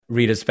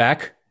Rita's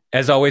back,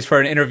 as always,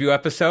 for an interview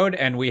episode,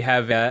 and we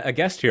have a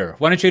guest here.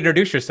 Why don't you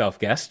introduce yourself,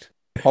 guest?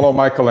 Hello,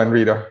 Michael and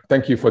Rita.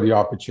 Thank you for the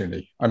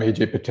opportunity. I'm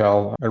Ajay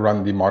Patel. I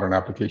run the Modern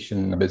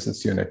Application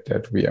Business Unit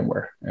at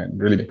VMware, and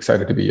really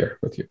excited to be here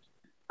with you.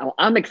 Oh,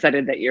 I'm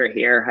excited that you're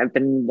here. I've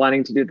been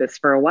wanting to do this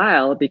for a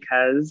while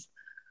because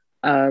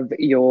of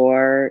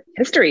your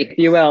history, if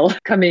you will,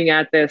 coming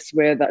at this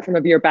with some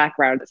of your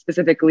background.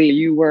 Specifically,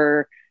 you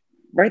were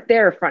right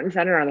there front and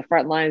center on the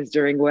front lines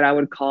during what I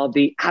would call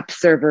the app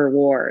server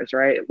wars,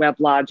 right?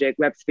 WebLogic,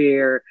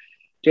 WebSphere,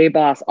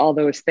 JBoss, all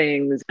those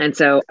things. And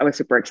so I was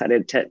super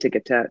excited to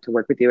get to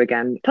work with you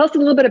again. Tell us a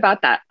little bit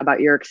about that, about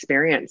your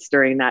experience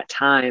during that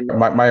time.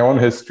 My own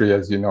history,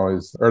 as you know,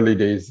 is early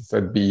days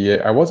at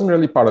BA. I wasn't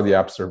really part of the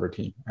app server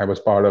team. I was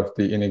part of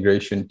the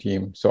integration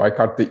team. So I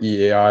caught the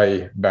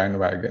EAI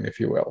bandwagon, if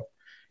you will.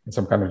 And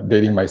so I'm kind of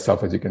dating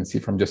myself, as you can see,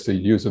 from just the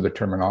use of the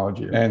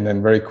terminology. And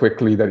then very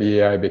quickly, that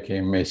EAI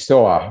became a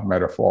SOA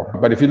metaphor.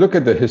 But if you look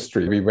at the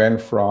history, we went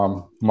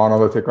from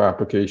monolithic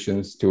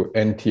applications to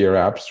N-tier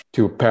apps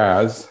to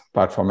PaaS,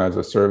 platform as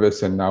a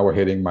service, and now we're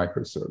hitting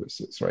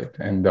microservices, right?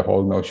 And the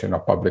whole notion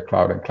of public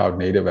cloud and cloud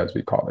native, as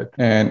we call it.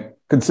 And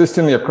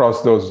consistently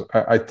across those,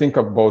 I think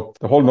of both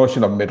the whole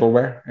notion of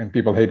middleware, and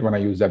people hate when I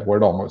use that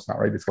word almost now,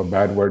 right? It's a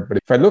bad word. But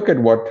if I look at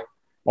what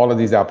all of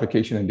these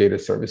application and data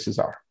services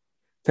are,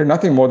 they're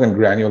nothing more than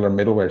granular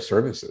middleware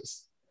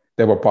services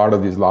that were part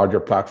of these larger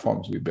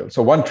platforms we built.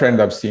 So one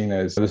trend I've seen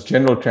is this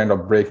general trend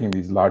of breaking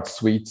these large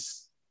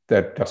suites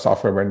that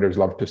software vendors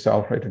love to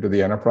sell right into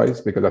the enterprise,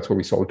 because that's what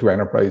we sold to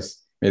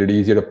enterprise, made it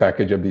easier to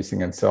package up these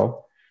things and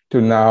sell, to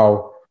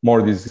now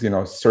more of these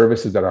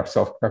services that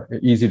are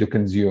easy to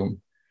consume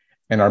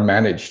and are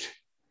managed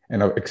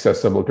and are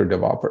accessible to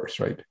developers,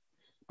 right?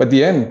 But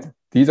the end,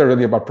 these are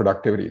really about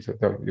productivity. So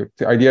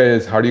the idea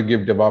is, how do you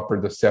give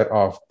developers the set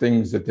of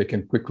things that they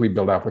can quickly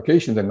build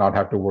applications and not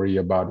have to worry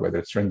about whether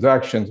it's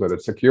transactions, whether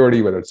it's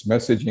security, whether it's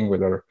messaging,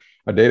 whether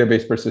a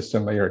database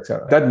persistent layer, et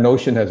cetera. That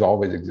notion has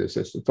always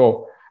existed.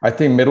 So I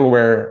think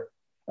middleware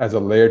as a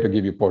layer to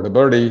give you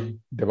portability,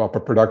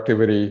 developer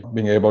productivity,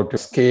 being able to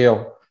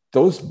scale,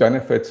 those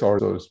benefits or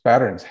those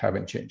patterns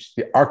haven't changed.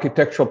 The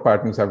architectural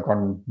patterns have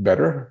gotten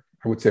better,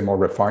 I would say more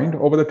refined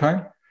over the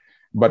time.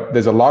 But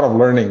there's a lot of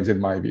learnings in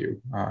my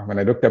view. When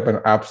I looked up an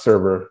app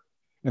server,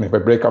 and if I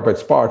break up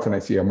its parts and I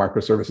see a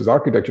microservices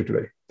architecture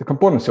today, the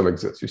components still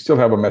exist. You still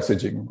have a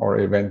messaging or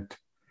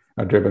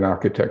event-driven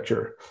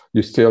architecture.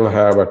 You still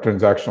have a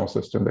transactional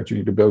system that you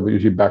need to build,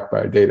 usually backed by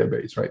a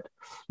database, right?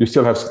 You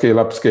still have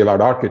scale-up, scale-out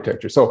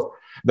architecture. So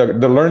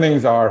the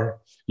learnings are,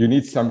 you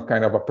need some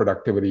kind of a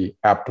productivity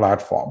app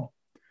platform,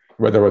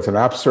 whether it's an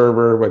app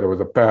server, whether it was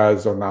a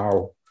PaaS, or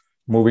now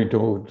moving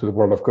to the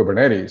world of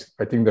Kubernetes.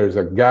 I think there's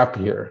a gap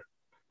here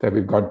that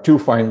we've got too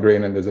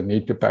fine-grained, and there's a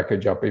need to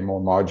package up a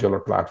more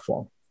modular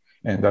platform.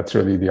 And that's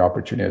really the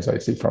opportunity as I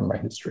see from my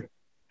history.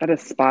 That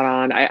is spot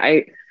on.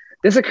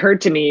 This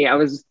occurred to me. I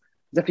was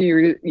a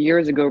few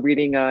years ago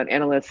reading an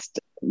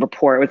analyst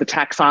report. It was a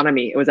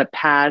taxonomy. It was a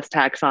PaaS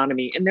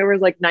taxonomy. And there was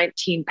like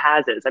 19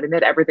 PaaSes. I mean, they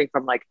had everything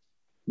from like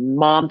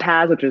MOM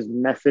PaaS, which is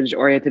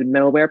message-oriented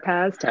middleware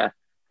PaaS, to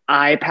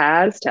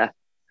iPaaS, to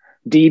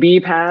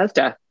DB PaaS,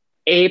 to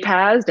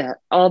APaaS, to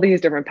all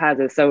these different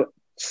PaaSes. So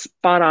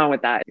spot on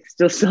with that.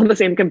 Still the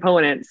same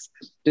components,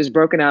 just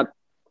broken up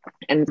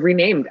and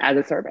renamed as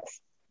a service.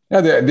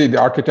 Yeah, the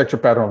architecture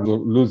pattern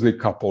loosely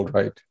coupled,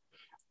 right?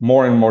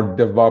 More and more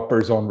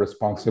developers' own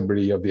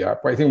responsibility of the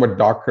app. I think what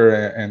Docker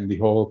and the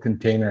whole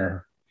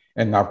container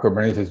and now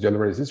Kubernetes has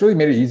delivered is it's really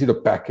made it easy to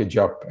package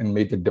up and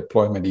make the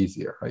deployment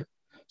easier, right?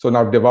 So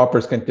now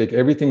developers can take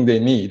everything they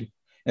need.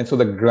 And so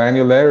the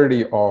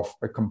granularity of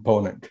a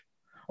component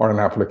or an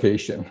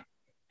application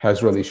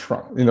has really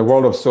shrunk. In the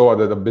world of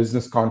SOA, the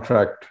business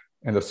contract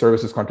and the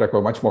services contract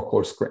were much more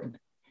coarse-grained.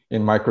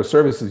 In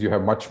microservices, you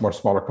have much more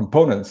smaller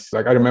components.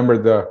 Like I remember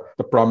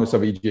the promise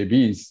of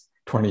EJBs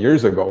 20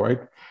 years ago, right?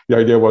 The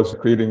idea was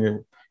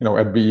creating,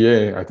 at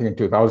BA, I think in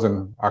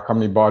 2000, our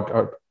company bought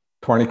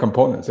 20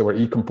 components. They were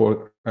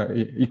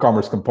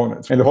e-commerce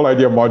components. And the whole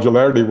idea of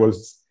modularity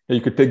was, hey,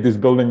 you could take these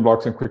building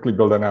blocks and quickly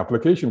build an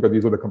application, but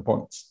these are the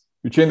components.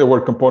 You change the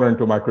word component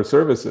to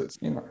microservices,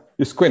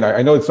 you squint.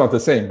 I know it's not the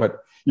same, but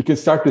you can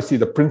start to see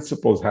the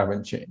principles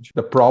haven't changed.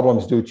 The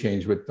problems do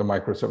change with the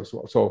microservice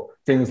world. So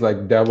things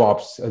like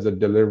DevOps as a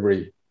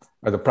delivery,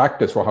 as a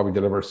practice for how we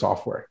deliver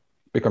software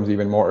becomes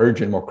even more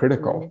urgent, more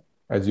critical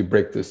as you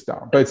break this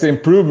down. But it's the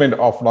improvement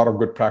of a lot of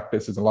good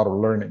practices, a lot of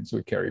learnings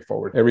we carry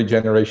forward. Every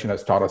generation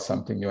has taught us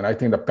something new. And I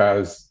think the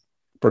PaaS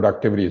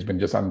productivity has been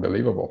just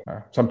unbelievable.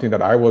 Something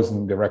that I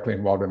wasn't directly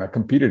involved in, I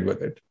competed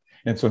with it.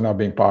 And so now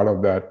being part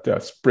of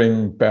that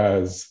Spring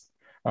PaaS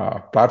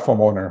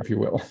platform owner, if you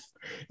will,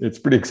 it's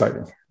pretty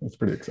exciting.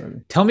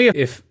 Tell me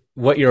if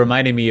what you're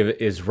reminding me of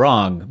is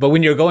wrong, but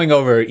when you're going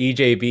over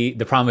EJB,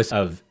 the promise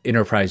of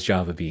enterprise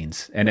Java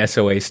beans and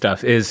SOA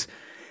stuff is,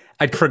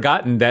 I'd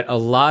forgotten that a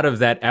lot of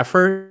that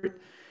effort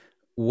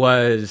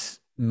was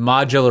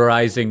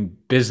modularizing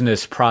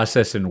business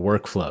process and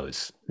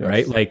workflows,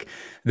 right? Like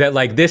that,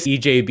 like this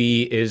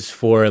EJB is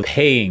for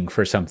paying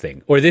for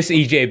something, or this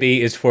EJB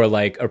is for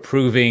like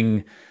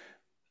approving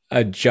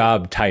a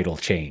job title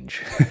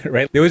change,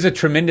 right? There was a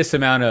tremendous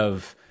amount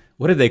of,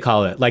 what did they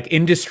call it? Like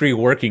industry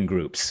working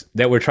groups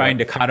that were trying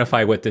to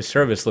codify what this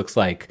service looks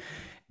like,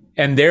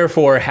 and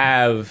therefore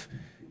have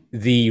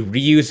the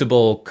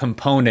reusable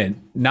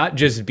component not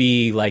just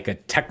be like a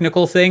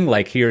technical thing,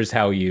 like here's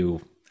how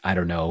you, I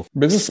don't know,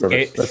 business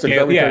service. That's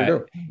exactly what you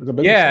do. It's a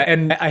business service.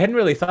 And I hadn't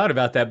really thought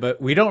about that,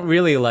 but we don't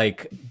really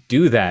like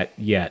do that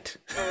yet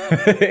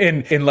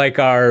in like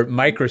our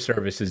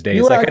microservices days.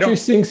 You're like, actually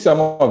seeing some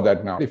of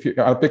that now.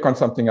 I'll pick on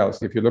something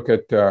else. If you look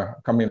at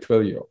company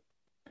Twilio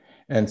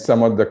and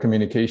some of the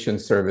communication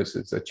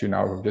services that you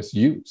now just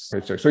use,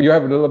 so you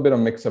have a little bit of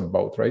mix of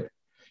both, right?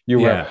 You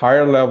have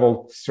higher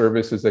level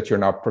services that you're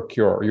now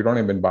procure. You don't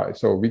even buy.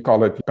 So we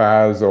call it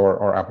PaaS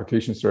or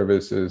application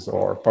services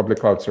or public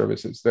cloud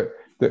services.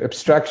 The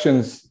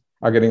abstractions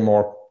are getting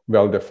more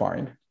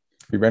well-defined.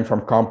 We went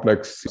from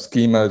complex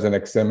schemas and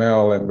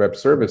XML and web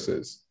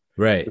services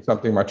to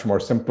something much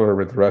more simpler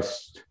with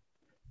REST,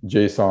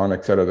 JSON,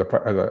 et cetera,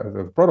 as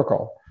a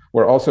protocol.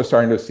 We're also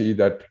starting to see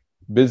that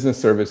business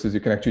services you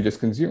can actually just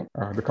consume.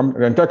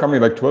 The entire company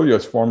like Twilio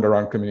is formed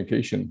around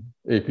communication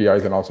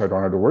APIs, and also I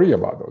don't have to worry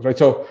about those, right?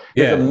 So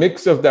there's a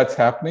mix of that's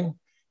happening.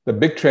 The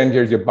big trend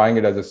here is you're buying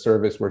it as a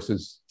service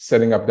versus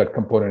setting up that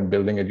component and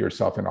building it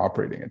yourself and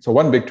operating it. So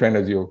one big trend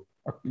is you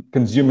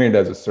consuming it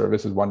as a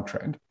service is one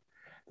trend.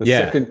 The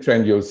second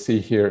trend you'll see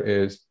here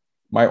is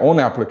my own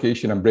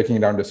application, I'm breaking it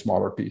down to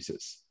smaller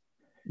pieces.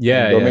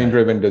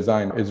 Domain-driven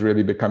design is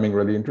really becoming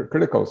really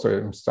critical. So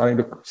I'm starting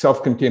to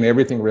self-contain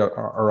everything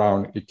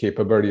around a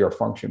capability or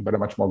function, but a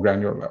much more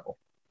granular level.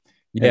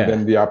 And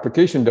then the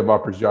application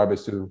developer's job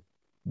is to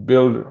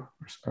build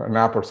an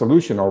app or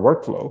solution or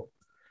workflow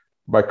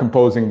by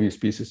composing these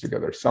pieces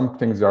together. Some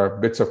things are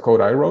bits of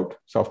code I wrote,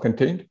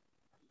 self-contained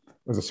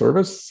as a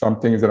service. Some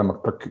things that I'm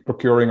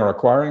procuring or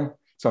acquiring.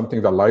 Some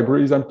things are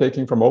libraries I'm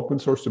taking from open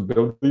source to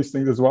build these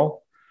things as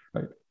well.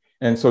 Right?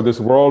 And so this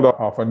world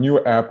of a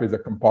new app is a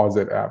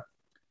composite app.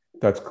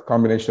 That's a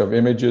combination of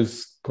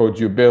images, code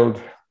you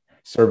build,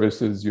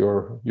 services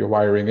you're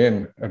wiring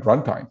in at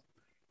runtime,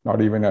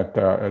 not even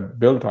at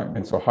build time.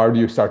 And so how do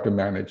you start to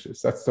manage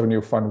this? That's the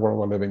new fun world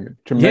we're living in.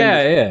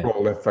 Tremendous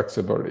control and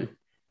flexibility.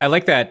 I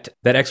like that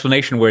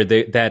explanation where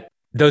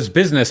those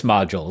business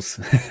modules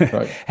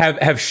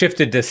have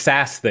shifted to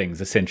SaaS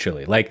things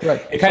essentially. Like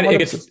it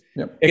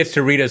gets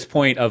to Rita's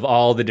point of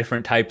all the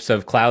different types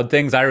of cloud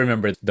things. I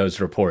remember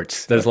those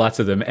reports. There's lots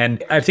of them.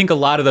 And I think a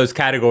lot of those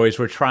categories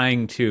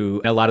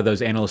a lot of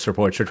those analyst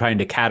reports are trying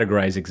to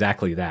categorize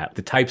exactly that.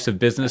 The types of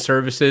business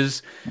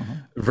services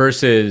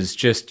versus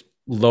just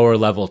lower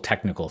level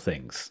technical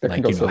things.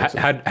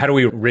 How do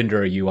we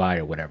render a UI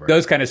or whatever?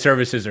 Those kind of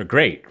services are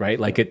great, right?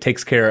 Like it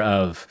takes care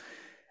of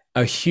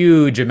a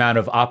huge amount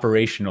of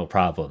operational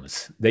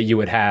problems that you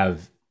would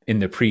have in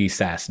the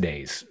pre-SaaS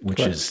days, which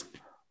is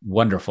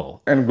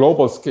wonderful. And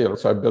global scale.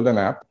 So I build an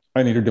app.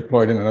 I need to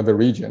deploy it in another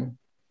region.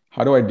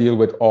 How do I deal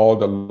with all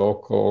the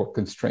local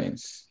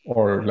constraints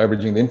or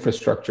leveraging the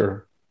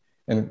infrastructure?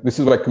 And this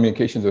is why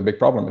communication is a big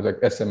problem. It's like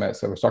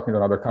SMS. I was talking to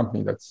another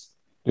company that's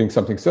doing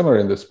something similar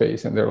in this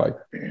space. And they're like,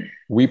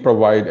 we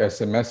provide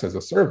SMS as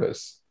a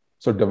service,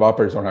 so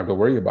developers don't have to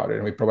worry about it.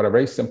 And we provide a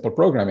very simple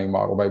programming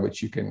model by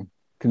which you can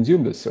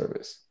consume this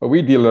service. But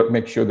we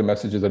make sure the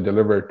messages are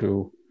delivered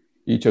to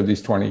each of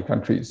these 20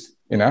 countries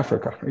in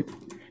Africa, right?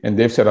 And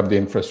they've set up the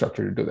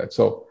infrastructure to do that.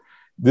 So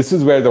this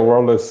is where the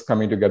world is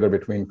coming together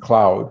between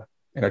cloud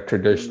and a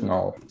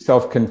traditional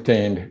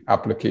self-contained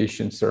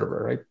application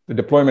server, right? The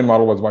deployment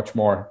model was much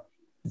more,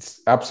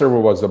 app server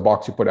was the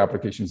box you put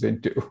applications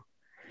into.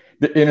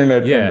 The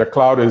internet and the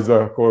cloud is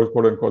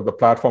quote unquote the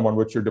platform on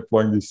which you're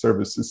deploying these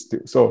services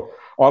to. So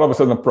all of a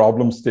sudden the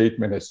problem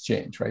statement has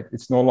changed, right?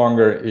 It's no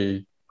longer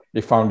a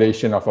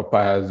foundation of a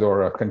PaaS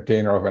or a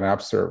container of an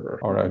app server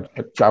or a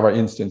Java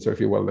instance, or if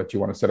you will, that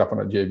you want to set up on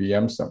a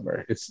JVM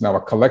somewhere. It's now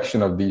a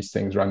collection of these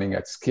things running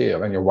at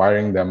scale, and you're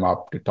wiring them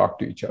up to talk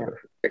to each other.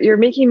 You're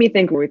making me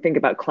think when we think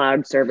about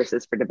cloud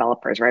services for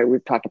developers, right?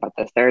 We've talked about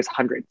this. There's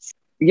hundreds.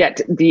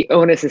 Yet the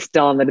onus is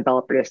still on the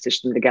developer to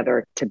stitch them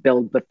together to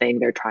build the thing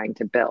they're trying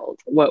to build.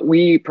 What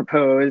we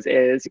propose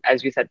is,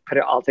 as you said, put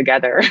it all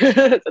together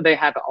so they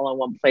have it all in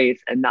one place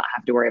and not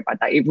have to worry about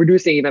that,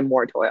 reducing even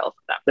more toil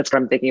for them. That's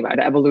what I'm thinking about,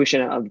 the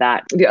evolution of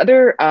that. The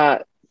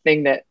other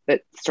thing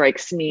that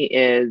strikes me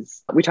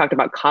is we talked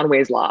about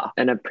Conway's Law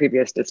in a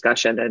previous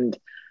discussion, and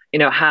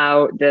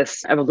how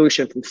this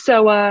evolution from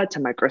SOA to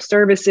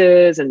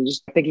microservices and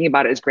just thinking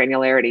about it as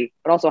granularity,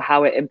 but also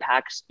how it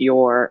impacts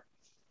your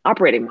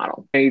operating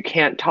model. You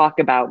can't talk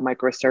about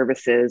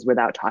microservices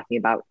without talking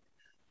about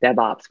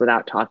DevOps,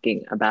 without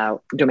talking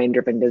about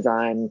domain-driven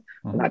design,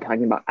 without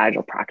talking about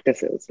agile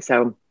practices.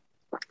 So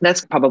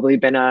That's probably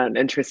been an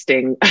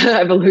interesting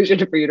evolution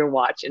for you to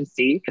watch and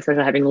see,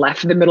 especially having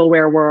left the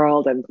middleware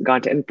world and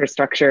gone to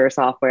infrastructure,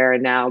 software,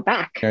 and now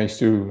back. I used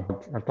to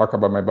talk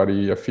about my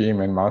buddy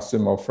Afim and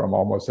Massimo from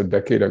almost a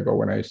decade ago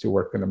when I used to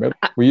work in the middle.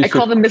 I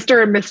call them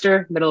Mr. and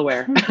Mr.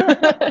 Middleware.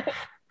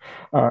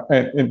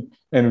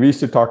 And we used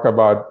to talk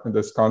about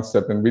this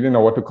concept, and we didn't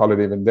know what to call it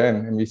even then.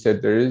 And we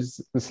said there is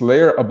this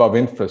layer above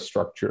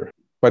infrastructure,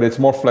 but it's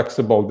more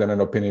flexible than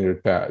an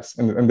opinionated PaaS.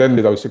 And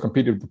then I used to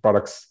compete with the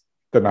products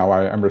that now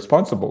I am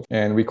responsible.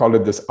 And we called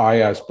it this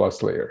IaaS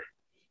plus layer.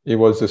 It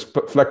was this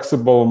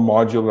flexible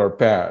modular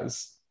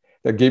PaaS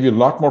that gave you a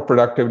lot more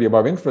productivity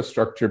above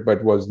infrastructure,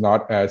 but was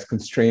not as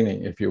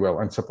constraining, if you will,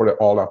 and supported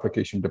all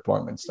application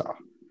deployment stuff.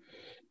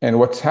 And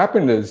what's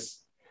happened is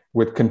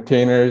with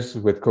containers,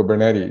 with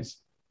Kubernetes,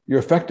 you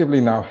effectively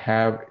now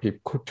have a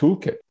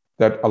toolkit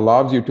that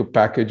allows you to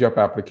package up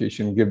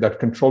application, give that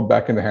control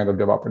back in the hand of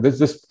developer. There's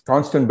this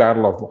constant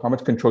battle of how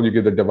much control you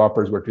give the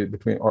developers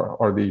between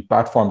or the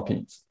platform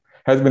teams.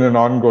 Has been an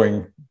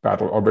ongoing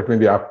battle, or between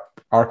the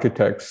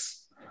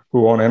architects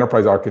who own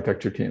enterprise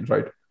architecture teams,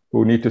 right?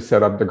 Who need to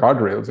set up the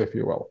guardrails, if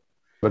you will.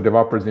 The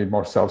developers need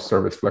more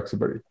self-service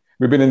flexibility.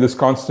 We've been in this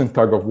constant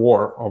tug of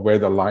war of where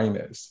the line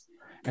is.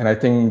 And I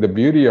think the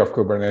beauty of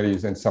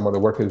Kubernetes and some of the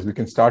work is we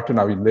can start to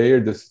now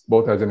layer this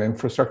both as an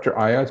infrastructure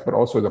IaaS, but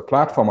also as a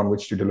platform on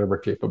which to deliver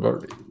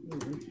capability.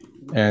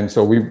 And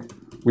so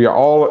we are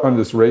all on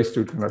this race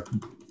to kind of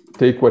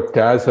take what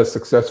Taz has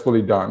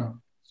successfully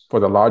done for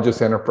the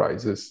largest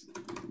enterprises,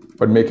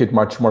 but make it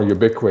much more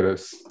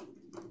ubiquitous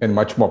and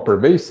much more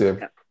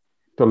pervasive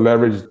to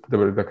leverage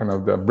the kind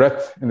of the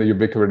breadth and the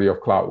ubiquity of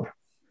cloud.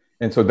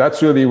 And so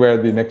that's really where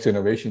the next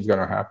innovation is going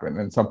to happen.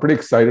 And so I'm pretty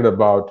excited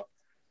about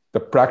the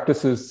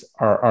practices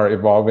are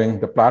evolving.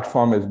 The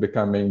platform is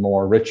becoming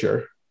more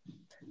richer.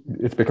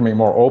 It's becoming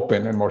more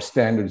open and more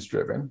standards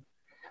driven.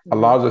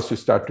 Allows us to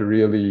start to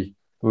really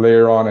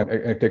layer on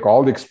and take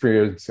all the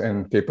experience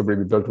and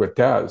capability built with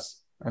Taz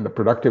and the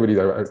productivity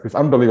it's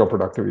unbelievable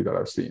productivity that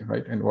I've seen,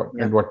 right? And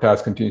what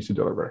Taz continues to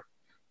deliver.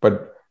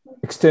 But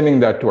extending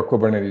that to a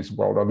Kubernetes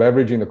world or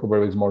leveraging the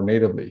Kubernetes more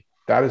natively,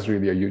 that is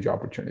really a huge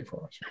opportunity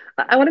for us.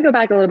 I want to go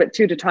back a little bit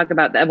too to talk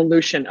about the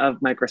evolution of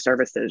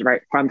microservices,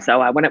 right? From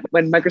SOA.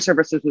 When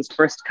microservices was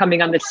first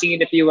coming on the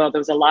scene, if you will, there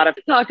was a lot of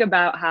talk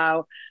about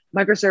how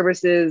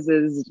microservices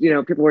is,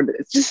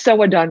 it's just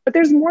SOA done, but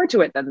there's more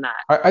to it than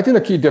that. I think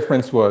the key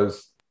difference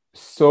was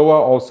SOA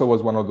also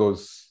was one of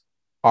those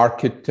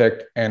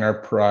architect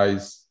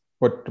enterprise,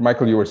 what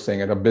Michael, you were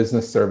saying at a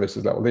business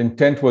services level. The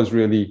intent was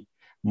really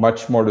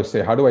much more to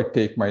say, how do I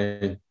take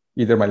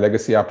either my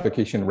legacy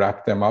application,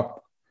 wrap them up,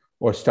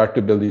 or start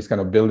to build these kind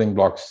of building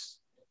blocks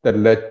that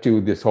led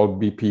to this whole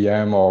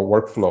BPM or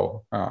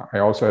workflow. I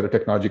also had a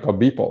technology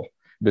called BPEL,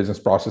 Business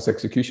Process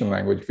Execution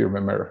Language, if you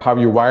remember, how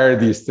you wire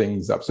these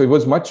things up. So it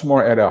was much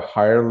more at a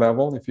higher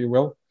level, if you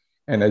will.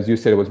 And as you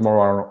said, it was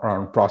more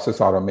around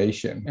process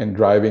automation and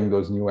driving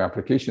those new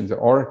applications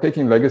or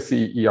taking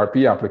legacy ERP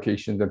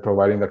applications and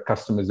providing that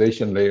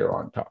customization layer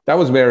on top. That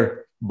was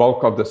where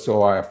bulk of the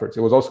SOA efforts.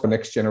 It was also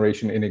next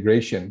generation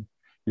integration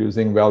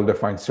using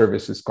well-defined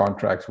services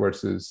contracts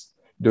versus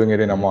doing it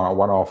in a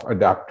one-off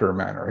adapter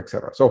manner, et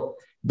cetera. So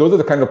those are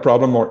the kind of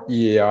problem or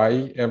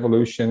EAI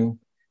evolution.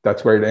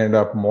 That's where it ended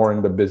up more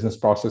in the business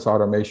process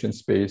automation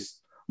space,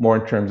 more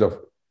in terms of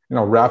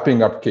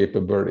wrapping up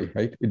capability,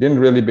 right? It didn't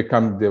really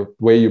become the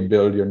way you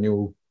build your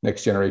new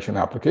next generation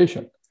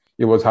application.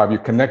 It was how you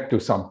connect to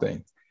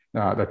something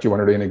that you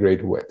wanted to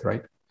integrate with,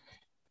 right?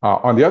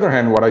 On the other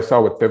hand, what I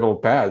saw with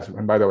Pivotal PaaS,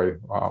 and by the way,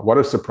 what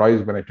a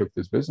surprise when I took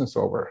this business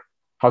over,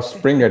 how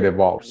Spring had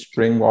evolved.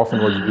 Spring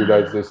often was viewed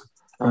as this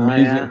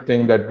amazing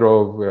thing that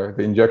drove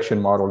the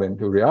injection model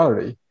into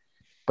reality,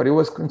 but it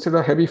was considered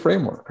a heavy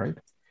framework, right?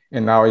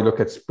 And now I look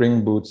at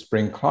Spring Boot,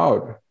 Spring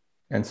Cloud,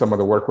 and some of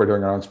the work we're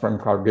doing around Spring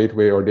Cloud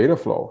Gateway or data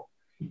flow.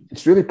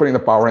 It's really putting the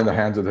power in the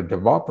hands of the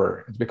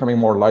developer. It's becoming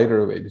more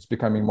lighter weight. It's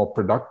becoming more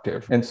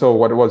productive. And so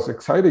what was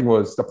exciting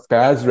was the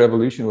PaaS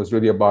revolution was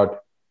really about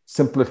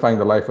simplifying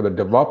the life of the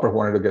developer who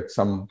wanted to get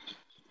some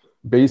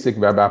basic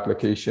web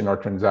application or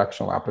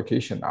transactional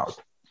application out.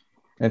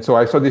 And so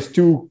I saw these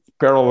two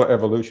parallel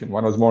evolution.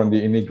 One was more in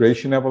the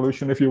integration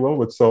evolution, if you will,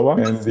 with SOA,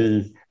 and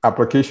the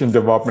application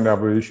development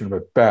evolution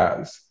with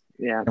PaaS.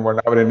 Yeah. And we're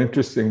now at an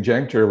interesting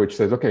juncture, which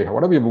says, okay,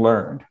 what have we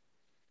learned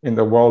in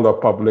the world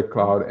of public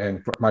cloud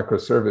and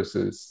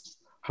microservices?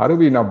 How do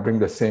we now bring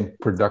the same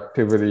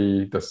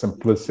productivity, the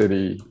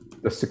simplicity,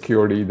 the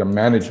security, the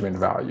management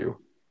value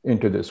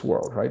into this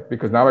world, right?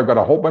 Because now I've got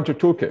a whole bunch of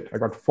toolkit. I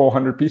got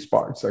 400 piece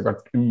parts. I got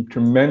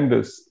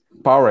tremendous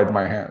power at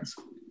my hands,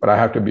 but I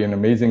have to be an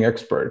amazing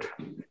expert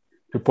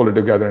to pull it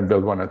together and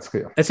build one at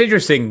scale. That's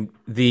interesting.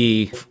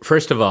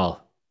 First of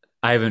all,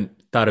 I haven't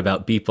thought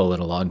about BPEL in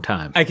a long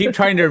time. I keep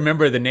trying to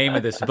remember the name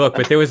of this book,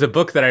 but there was a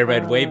book that I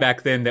read way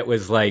back then that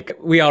was like,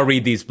 we all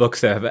read these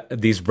books,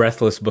 these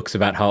breathless books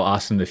about how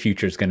awesome the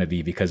future is going to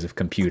be because of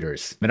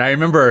computers. And I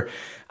remember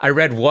I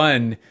read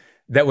one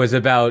that was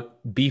about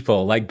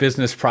BPEL, like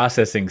business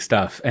processing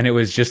stuff. And it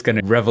was just going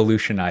to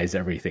revolutionize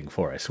everything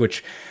for us,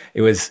 which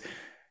it was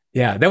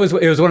Yeah, it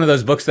was one of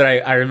those books that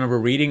I remember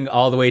reading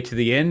all the way to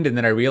the end. And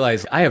then I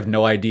realized I have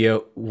no idea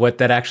what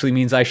that actually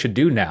means I should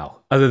do now,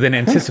 other than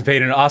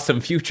anticipate an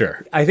awesome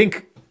future. I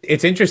think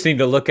it's interesting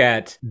to look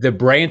at the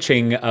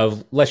branching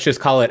of, let's just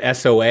call it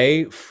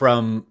SOA,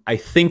 from, I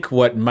think,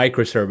 what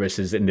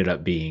microservices ended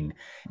up being.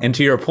 And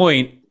to your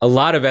point, a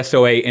lot of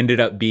SOA ended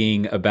up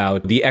being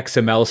about the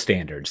XML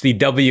standards, the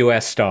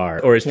WS star,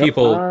 or as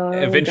people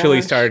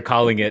eventually started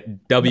calling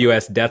it,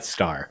 WS Death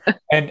Star.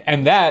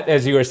 And that,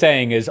 as you were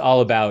saying, is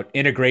all about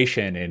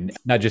integration and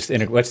not just,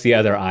 what's the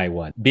other I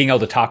one? Being able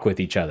to talk with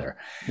each other.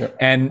 Yep.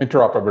 And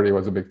interoperability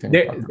was a big thing.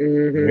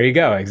 There you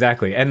go.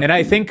 Exactly. And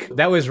I think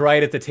that was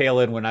right at the tail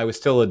end when I was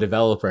still a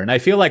developer. And I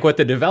feel like what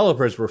the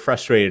developers were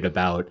frustrated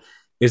about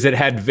is it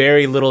had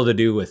very little to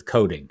do with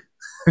coding.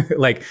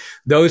 Like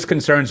those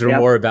concerns were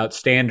more about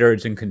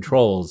standards and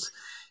controls.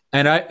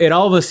 And it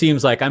almost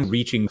seems like I'm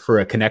reaching for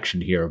a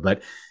connection here,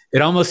 but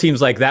it almost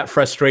seems like that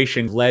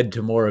frustration led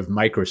to more of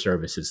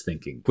microservices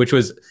thinking, which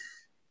it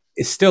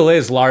still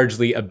is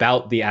largely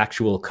about the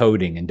actual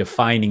coding and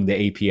defining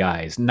the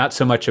APIs, not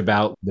so much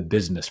about the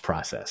business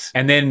process.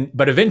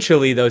 But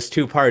eventually those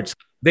two parts,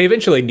 they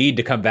eventually need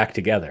to come back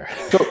together.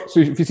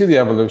 So if you see the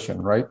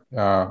evolution, right?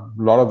 A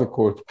lot of the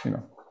code,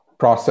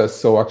 process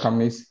SOA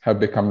companies have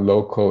become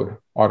low-code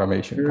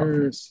automation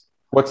companies.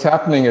 What's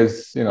happening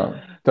is, there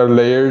are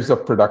layers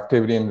of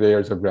productivity and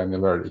layers of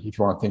granularity, if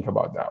you want to think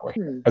about it that way.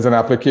 As an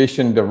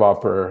application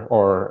developer,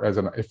 or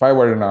if I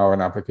were now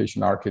an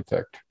application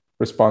architect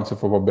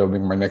responsible for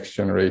building my next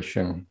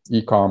generation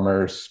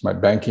e-commerce, my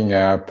banking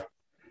app,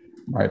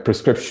 my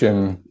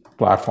prescription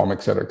platform,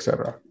 et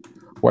cetera,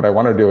 what I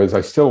want to do is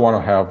I still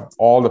want to have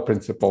all the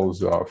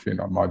principles of,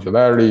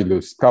 modularity,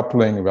 loose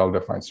coupling,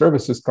 well-defined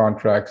services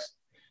contracts.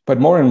 But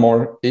more and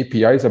more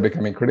APIs are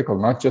becoming critical,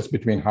 not just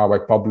between how I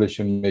publish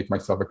and make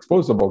myself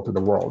exposable to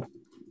the world,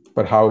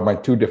 but how my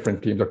 2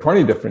 different teams or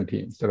 20 different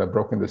teams that have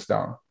broken this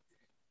down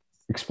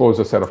expose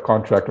a set of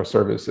contract or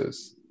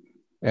services.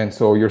 And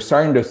so you're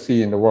starting to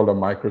see in the world of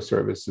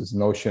microservices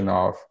notion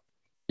of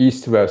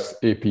east-west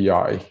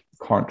API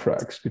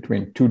contracts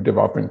between 2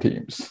 development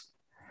teams.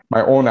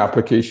 My own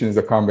application is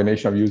a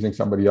combination of using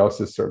somebody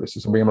else's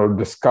services. So being able to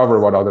discover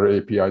what other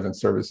APIs and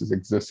services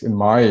exist in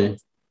my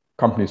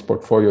company's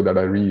portfolio that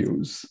I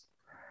reuse.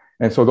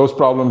 And so those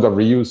problems of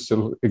reuse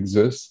still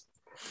exist.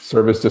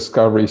 Service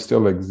discovery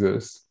still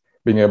exists.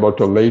 Being able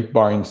to late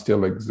bind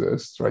still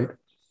exists, right?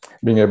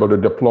 Being able to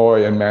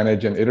deploy and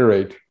manage and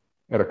iterate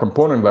at a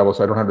component level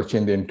so I don't have to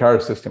change the entire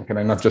system. Can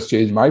I not just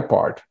change my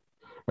part,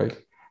 right?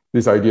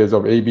 These ideas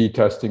of A/B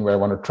testing where I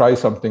want to try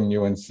something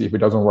new and see if it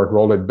doesn't work,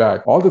 roll it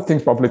back. All the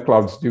things public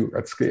clouds do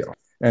at scale.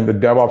 And the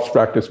DevOps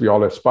practice we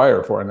all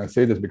aspire for. And I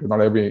say this because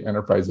not every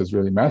enterprise has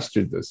really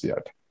mastered this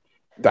yet.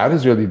 That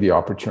is really the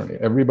opportunity.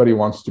 Everybody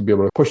wants to be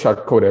able to push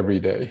out code every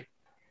day,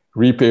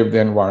 repave the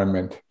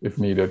environment if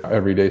needed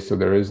every day so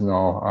there is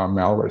no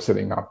malware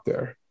sitting up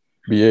there,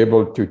 be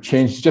able to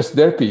change just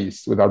their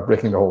piece without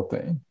breaking the whole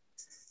thing.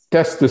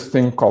 Test this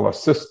thing called a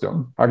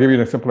system. I'll give you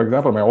a simple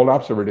example. My old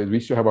app server days, we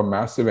used to have a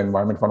massive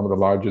environment for one of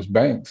the largest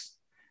banks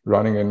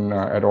running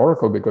at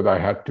Oracle because I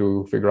had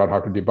to figure out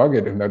how to debug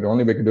it. And the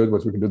only way we could do it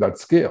was we could do that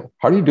scale.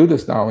 How do you do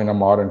this now in a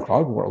modern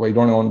cloud world where you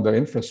don't own the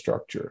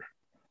infrastructure,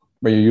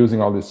 where you're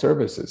using all these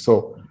services?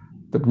 So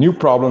the new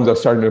problems are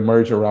starting to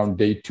emerge around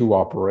day 2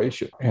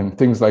 operation. And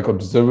things like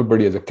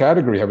observability as a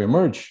category have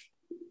emerged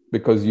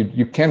because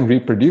you can't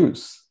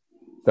reproduce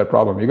that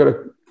problem. You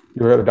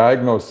gotta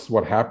diagnose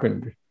what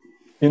happened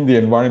in the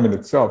environment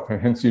itself.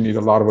 And hence you need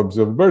a lot of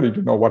observability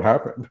to know what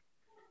happened,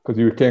 because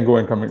you can't go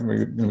and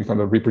become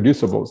the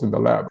reproducibles in the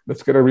lab.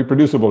 Let's get a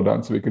reproducible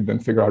done so we could then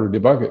figure out how to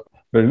debug it.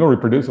 There's no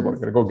reproducible. You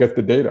gotta go get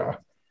the data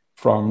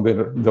from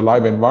the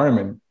live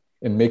environment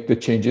and make the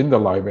change in the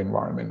live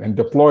environment and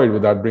deploy it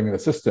without bringing the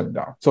system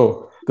down.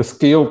 So the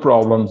scale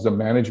problems, the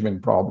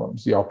management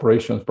problems, the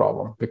operations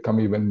problem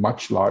become even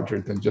much larger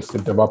than just the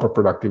developer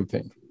productive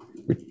thing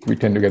we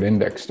tend to get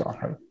indexed on,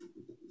 right?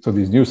 So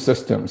these new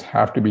systems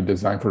have to be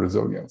designed for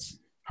resilience.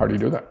 How do you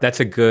do that? That's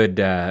a good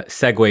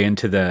segue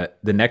into the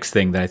next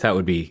thing that I thought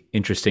would be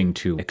interesting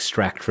to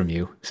extract from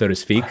you, so to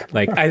speak.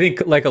 Like, I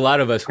think like a lot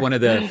of us, one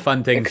of the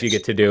fun things you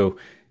get to do,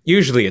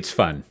 usually it's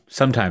fun,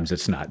 sometimes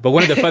it's not, but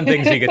one of the fun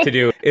things you get to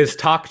do is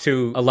talk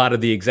to a lot of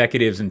the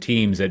executives and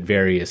teams at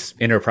various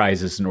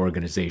enterprises and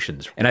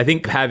organizations. And I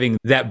think having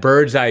that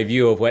bird's eye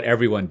view of what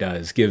everyone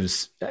does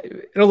it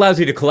allows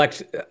you to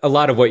collect a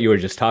lot of what you were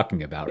just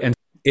talking about. And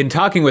in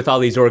talking with all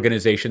these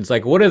organizations,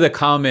 like what are the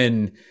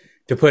common,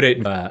 to put it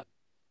in a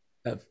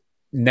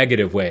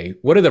negative way,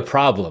 what are the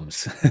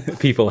problems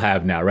people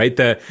have now, right?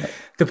 To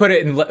put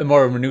it in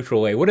more of a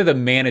neutral way, what are the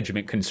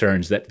management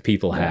concerns that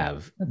people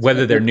have,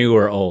 whether they're new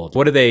or old?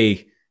 What are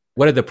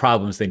the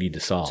problems they need to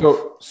solve?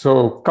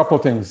 So a couple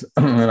of things,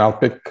 and I'll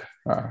pick,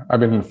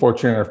 I've been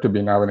fortunate enough to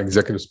be now an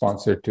executive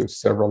sponsor to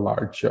several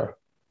large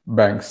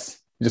banks.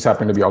 It just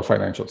happen to be all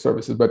financial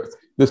services, but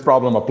this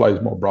problem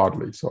applies more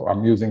broadly. So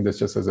I'm using this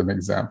just as an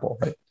example,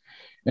 right?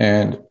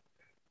 And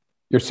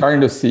you're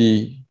starting to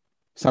see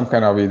some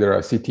kind of either a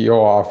CTO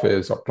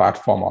office or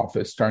platform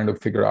office trying to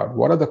figure out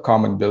what are the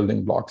common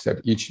building blocks that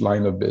each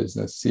line of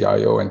business,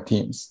 CIO and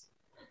teams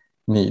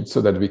need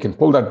so that we can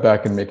pull that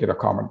back and make it a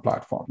common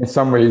platform. In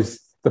some ways,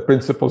 the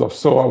principles of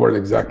SOA were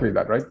exactly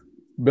that, right?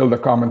 Build a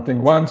common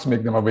thing once,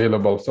 make them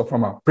available. So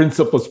from a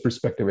principles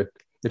perspective,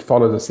 it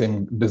follows the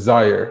same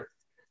desire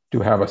to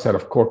have a set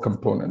of core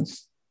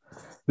components.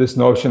 This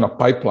notion of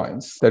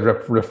pipelines that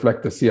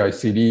reflect the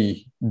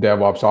CI/CD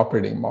DevOps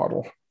operating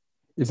model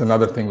is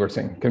another thing we're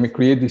saying. Can we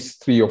create these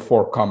 3 or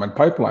 4 common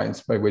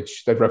pipelines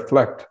that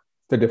reflect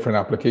the different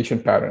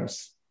application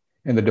patterns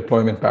and the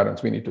deployment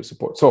patterns we need to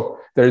support? So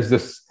there's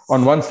this,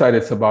 on one side,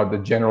 it's about the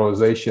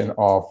generalization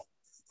of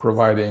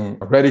providing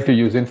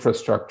ready-to-use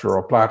infrastructure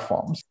or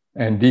platforms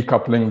and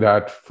decoupling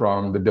that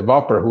from the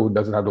developer who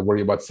doesn't have to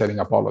worry about setting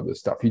up all of this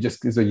stuff. He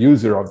just is a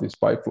user of these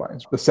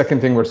pipelines. The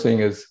second thing we're seeing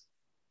is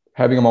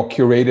having a more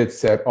curated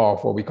set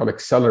of what we call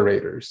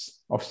accelerators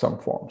of some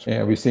forms.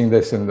 And we're seeing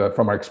this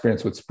from our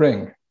experience with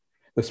Spring.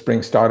 The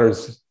Spring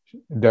starters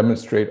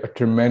demonstrate a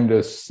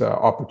tremendous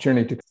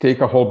opportunity to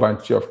take a whole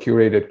bunch of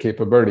curated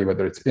capability,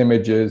 whether it's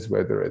images,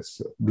 whether it's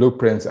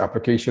blueprints,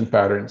 application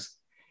patterns,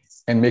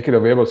 and make it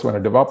available so when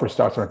a developer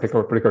starts on a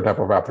particular type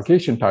of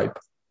application type,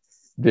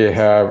 they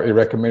have a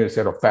recommended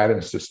set of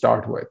patterns to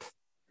start with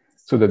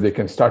so that they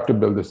can start to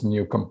build this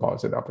new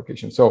composite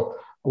application. So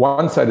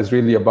one side is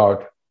really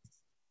about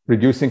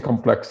reducing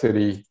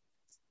complexity,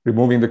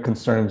 removing the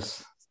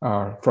concerns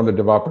from the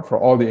developer for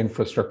all the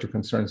infrastructure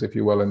concerns, if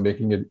you will, and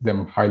making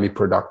them highly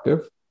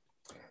productive.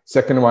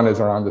 Second one is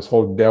around this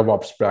whole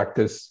DevOps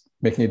practice,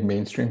 making it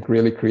mainstream,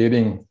 really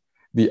creating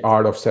the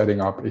art of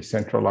setting up a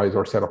centralized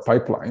or set of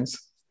pipelines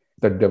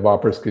that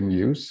developers can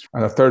use.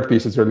 And the third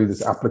piece is really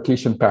this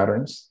application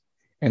patterns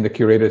and the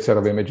curated set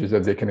of images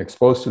that they can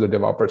expose to the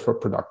developers for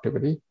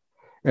productivity.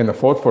 And the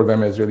fourth for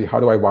them is really, how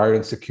do I wire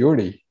in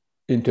security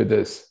into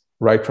this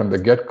right from the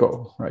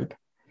get-go, right?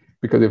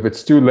 Because if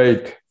it's too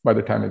late, by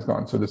the time it's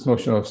gone. So this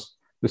notion of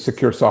the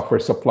secure software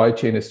supply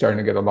chain is starting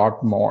to get a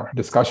lot more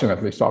discussion,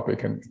 at least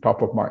topic and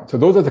top of mind. So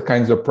those are the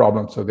kinds of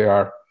problems. So they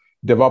are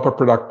developer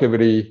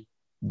productivity,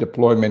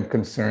 deployment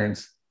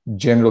concerns,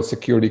 general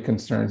security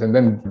concerns, and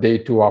then day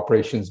 2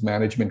 operations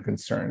management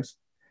concerns.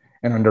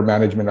 And under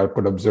management, I'll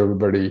put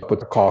observability, put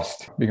the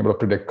cost, being able to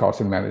predict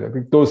cost and manage. I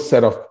think those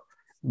set of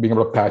being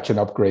able to patch and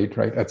upgrade,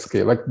 right, at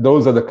scale. Like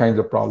those are the kinds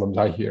of problems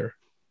I hear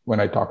when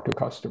I talk to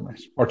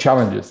customers or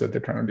challenges that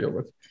they're trying to deal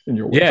with in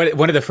your work. Yeah, but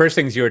one of the first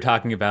things you were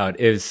talking about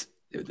is,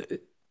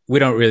 we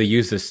don't really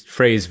use this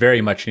phrase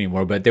very much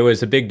anymore, but there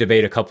was a big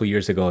debate a couple of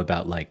years ago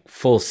about like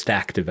full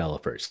stack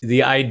developers.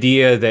 The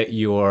idea that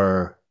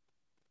your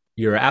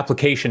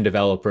application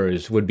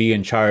developers would be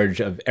in charge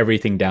of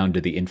everything down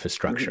to the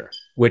infrastructure,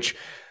 which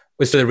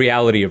was the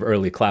reality of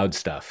early cloud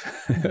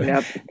stuff.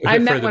 Yep. I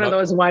met one of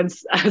those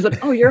once. I was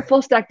like, oh, you're a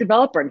full stack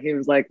developer. And he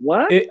was like,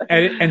 what?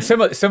 And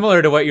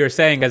similar to what you're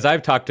saying, as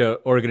I've talked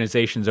to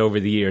organizations over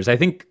the years, I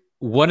think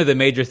one of the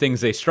major things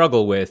they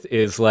struggle with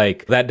is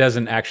like, that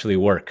doesn't actually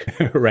work,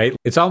 right?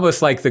 It's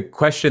almost like the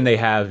question they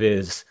have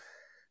is,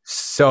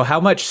 so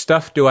how much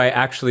stuff do I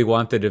actually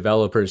want the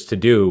developers to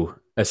do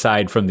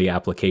aside from the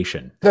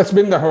application? That's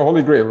been the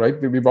holy grail,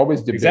 right? We've always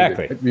debated.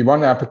 Exactly. Right? We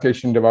want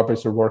application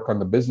developers to work on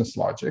the business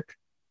logic,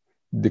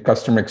 the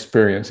customer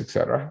experience, et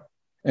cetera,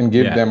 and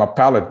give them a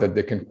palette that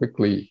they can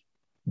quickly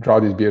draw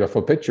these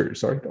beautiful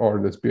pictures, right? Or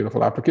these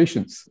beautiful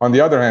applications. On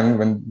the other hand,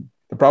 when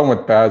the problem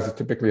with PaaS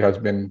typically has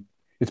been,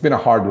 it's been a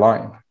hard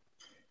line.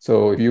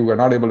 So if you are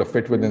not able to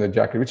fit within the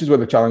jacket, which is what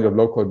the challenge of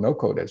low code, no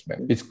code has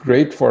been. It's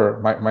great for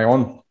my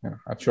own,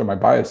 I'll show my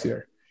bias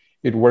here.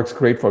 It works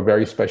great for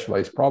very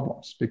specialized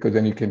problems because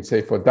then you can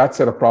say for that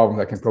set of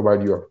problems, I can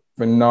provide you a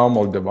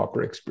phenomenal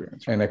developer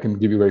experience and I can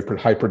give you very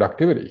high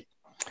productivity.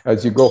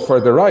 As you go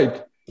further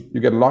right, you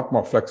get a lot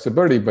more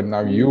flexibility, but now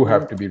you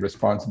have to be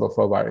responsible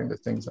for wiring the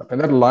things up. And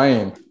that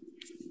line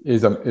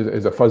is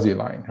a fuzzy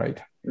line,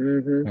 right?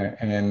 Mm-hmm.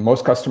 And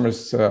most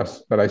customers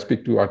that I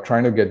speak to are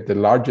trying to get the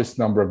largest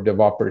number of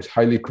developers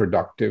highly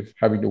productive,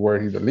 having to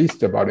worry the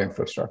least about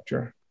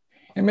infrastructure.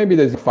 And maybe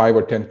there's 5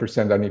 or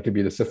 10% that need to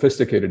be the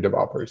sophisticated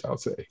developers, I'll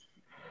say,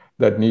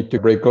 that need to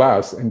break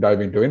glass and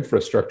dive into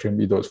infrastructure and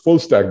be those full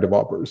stack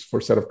developers for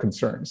a set of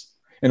concerns.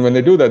 And when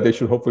they do that, they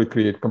should hopefully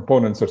create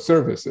components or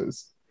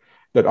services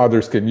that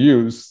others can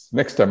use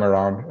next time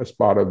around as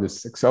part of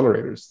these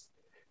accelerators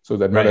so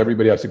that not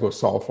everybody has to go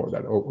solve for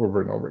that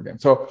over and over again.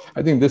 So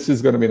I think this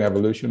is going to be an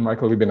evolution,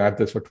 Michael. We've been at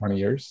this for 20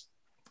 years.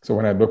 So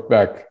when I look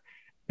back,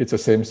 it's the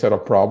same set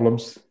of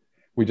problems.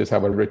 We just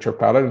have a richer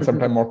palette and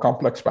sometimes more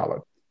complex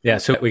palette. Yeah.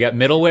 So we got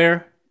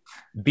middleware,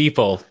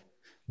 Beeple,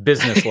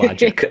 business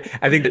logic.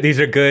 I think that these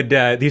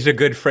are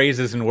good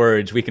phrases and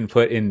words we can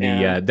put in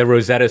the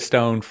Rosetta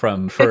Stone for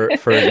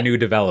new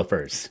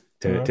developers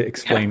to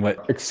explain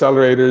what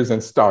accelerators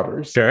and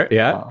starters. Sure.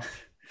 Yeah.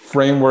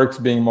 Frameworks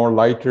being more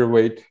lighter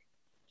weight,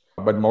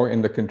 but more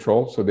in the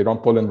control, so they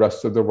don't pull in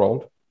rest of the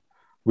world.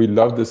 We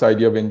love this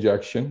idea of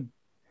injection.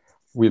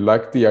 We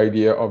like the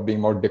idea of being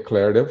more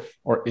declarative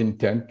or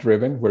intent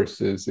driven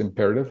versus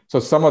imperative. So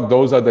some of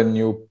those are the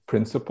new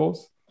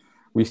principles.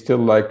 We still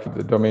like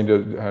the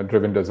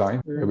domain-driven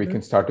design, where we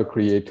can start to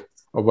create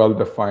a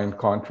well-defined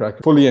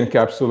contract, fully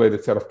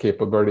encapsulated set of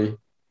capability.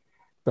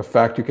 The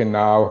fact you can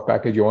now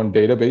package your own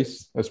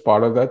database as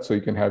part of that, so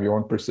you can have your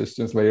own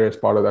persistence layer as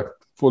part of that,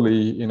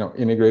 fully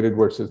integrated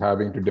versus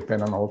having to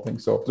depend on the whole thing.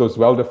 So those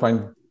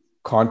well-defined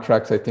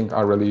contracts, I think,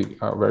 are really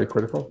very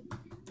critical.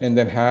 And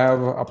then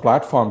have a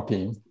platform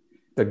team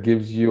that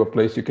gives you a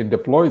place you can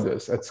deploy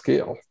this at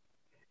scale.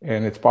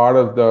 And it's part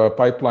of the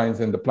pipelines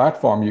in the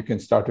platform. You can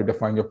start to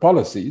define your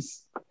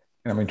policies.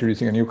 And I'm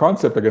introducing a new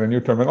concept, again, a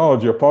new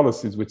terminology of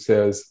policies, which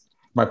says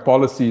my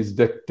policies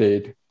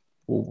dictate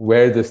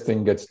where this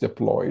thing gets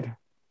deployed,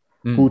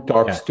 who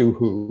talks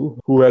to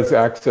who has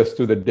access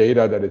to the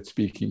data that it's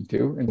speaking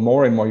to. And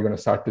more you're going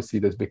to start to see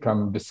this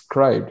become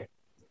described,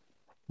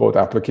 both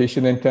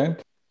application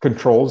intent,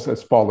 controls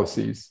as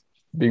policies,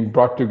 being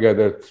brought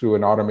together through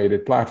an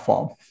automated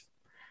platform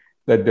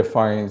that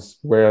defines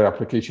where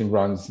application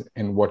runs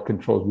and what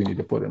controls we need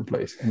to put in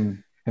place.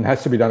 And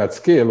has to be done at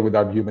scale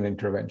without human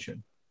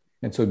intervention.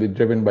 And so they're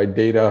driven by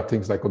data,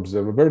 things like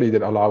observability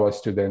that allow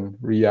us to then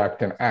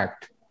react and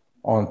act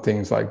on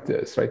things like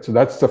this, right? So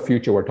that's the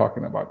future we're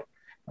talking about.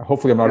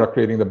 Hopefully I'm not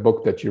creating the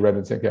book that you read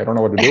and saying, okay, I don't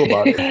know what to do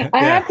about it.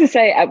 I have to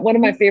say, one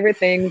of my favorite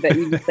things that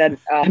you just said,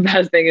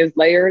 best thing is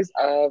layers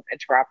of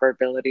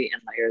interoperability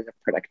and layers of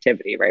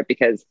productivity, right?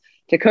 Because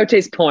to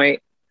Cote's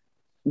point,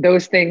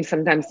 those things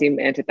sometimes seem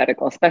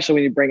antithetical, especially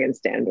when you bring in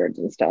standards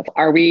and stuff.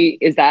 Are we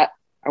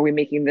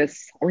fixing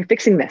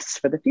this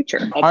for the future?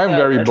 I'm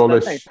very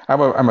bullish.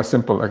 I'm a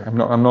simple, I'm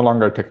no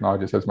longer a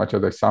technologist as much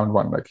as I sound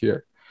one like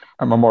here.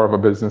 I'm more of a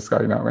business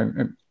guy now.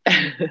 And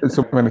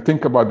so when I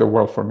think about the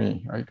world for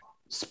me, right?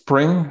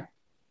 Spring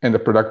and the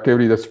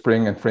productivity that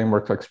Spring and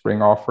frameworks like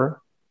Spring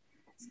offer,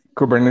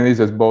 Kubernetes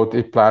is both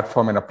a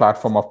platform and a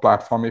platform of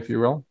platform, if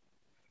you will.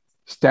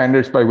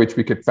 Standards by which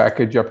we could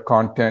package up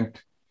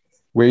content,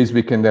 ways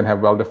we can then have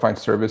well-defined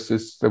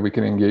services that we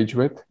can engage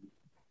with,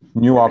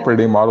 new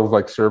operating models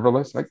like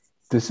serverless. Like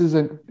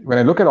when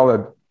I look at all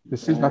that,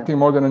 this is nothing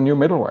more than a new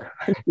middleware.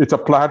 It's a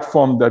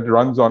platform that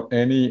runs on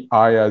any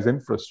IaaS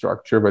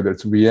infrastructure, whether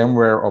it's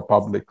VMware or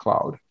public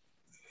cloud.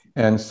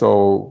 And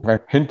so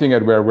hinting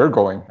at where we're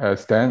going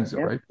as Stanza,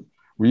 right?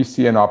 We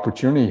see an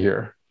opportunity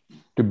here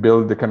to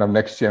build the kind of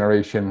next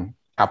generation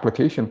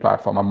application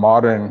platform, a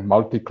modern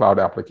multi-cloud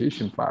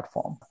application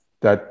platform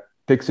that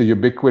takes the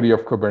ubiquity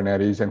of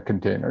Kubernetes and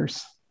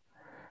containers,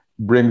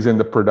 brings in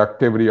the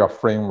productivity of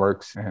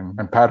frameworks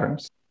and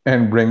patterns,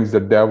 and brings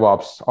the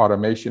DevOps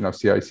automation of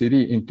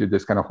CI/CD into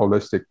this kind of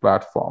holistic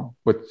platform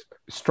with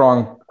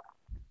strong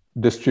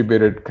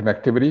distributed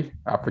connectivity,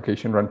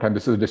 application runtime.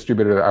 This is a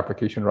distributed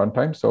application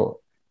runtime. So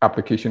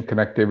application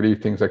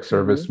connectivity, things like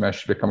service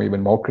mesh become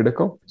even more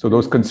critical. So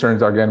those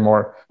concerns are, again,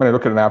 more, when I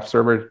look at an app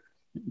server,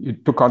 you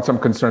took on some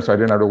concerns, so I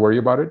didn't have to worry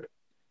about it.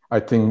 I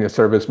think the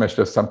service mesh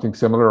does something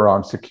similar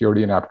around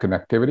security and app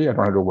connectivity. I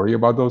don't have to worry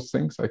about those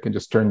things. I can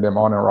just turn them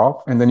on or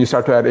off. And then you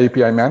start to add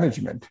API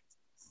management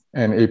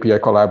and API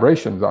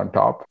collaborations on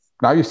top.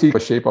 Now you see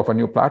the shape of a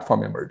new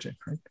platform emerging,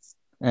 right?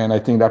 And I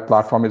think that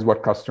platform is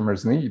what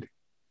customers need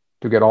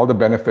to get all the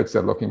benefits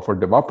they're looking for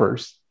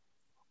developers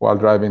while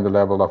driving the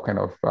level of kind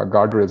of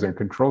guardrails and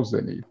controls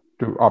they need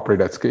to operate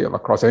at scale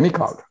across any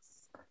cloud.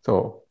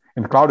 So,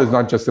 and cloud is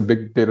not just the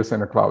big data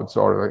center clouds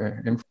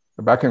or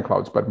the backend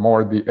clouds, but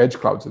more the edge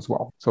clouds as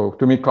well. So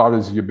to me, cloud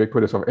is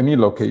ubiquitous of any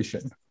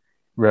location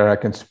where I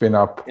can spin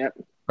up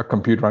a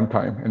compute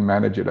runtime and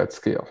manage it at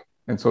scale.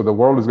 And so the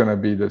world is going to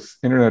be this,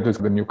 internet is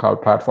the new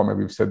cloud platform, and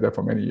we've said that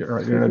for many years,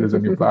 right? Internet is a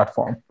new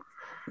platform.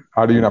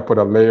 How do you not put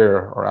a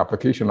layer or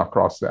application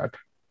across that?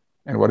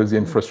 And what is the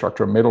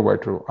infrastructure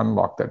middleware to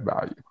unlock that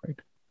value, right?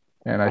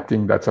 And I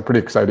think that's a pretty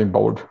exciting,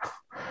 bold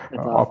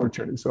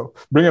opportunity. So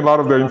bring a lot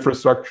of the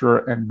infrastructure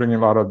and bring a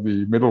lot of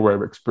the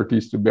middleware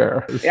expertise to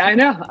bear. Yeah, I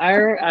know.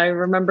 I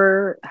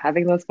remember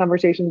having those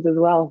conversations as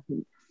well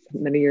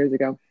many years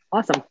ago.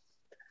 Awesome.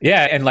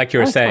 Yeah, and like you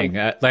were saying,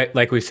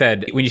 like we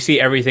said, when you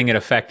see everything in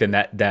effect and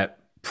that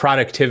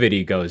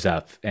productivity goes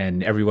up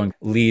and everyone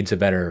leads a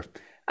better,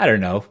 I don't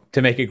know,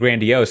 to make it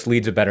grandiose,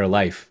 leads a better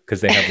life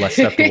because they have less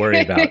stuff to worry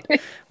about.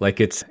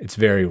 Like it's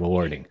very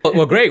rewarding.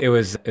 Well, great. It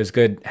was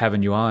good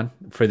having you on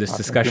for this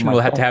discussion. We'll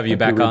have to have you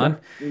back on.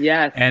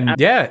 Yes. And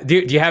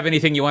do you have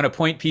anything you want to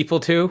point people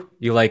to?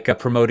 You like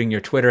promoting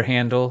your Twitter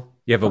handle?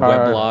 You have a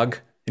weblog?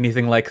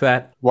 Anything like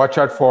that? Watch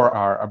out for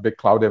our big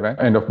cloud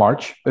event, end of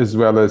March, as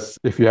well as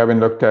if you haven't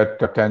looked at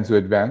Tanzu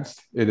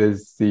Advanced, it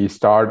is the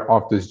start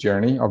of this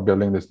journey of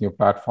building this new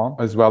platform,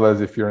 as well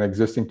as if you're an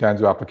existing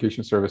Tanzu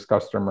application service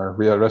customer,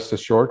 rest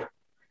assured,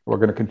 we're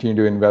going to continue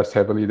to invest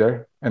heavily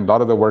there. And a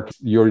lot of the work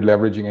you're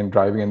leveraging and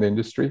driving in the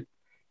industry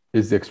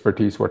is the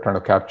expertise we're trying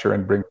to capture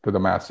and bring to the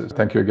masses.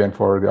 Thank you again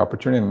for the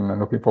opportunity, and I'm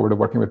looking forward to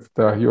working with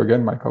you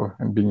again, Michael,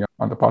 and being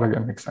on the pod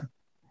again next time.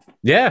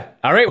 Yeah.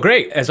 All right.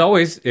 Great. As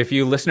always, if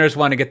you listeners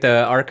want to get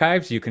the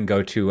archives, you can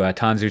go to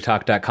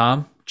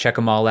tanzutalk.com, check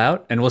them all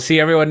out, and we'll see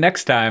everyone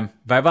next time.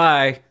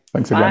 Bye-bye.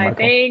 Thanks again, Michael.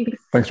 Thanks.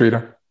 Thanks,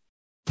 Rita.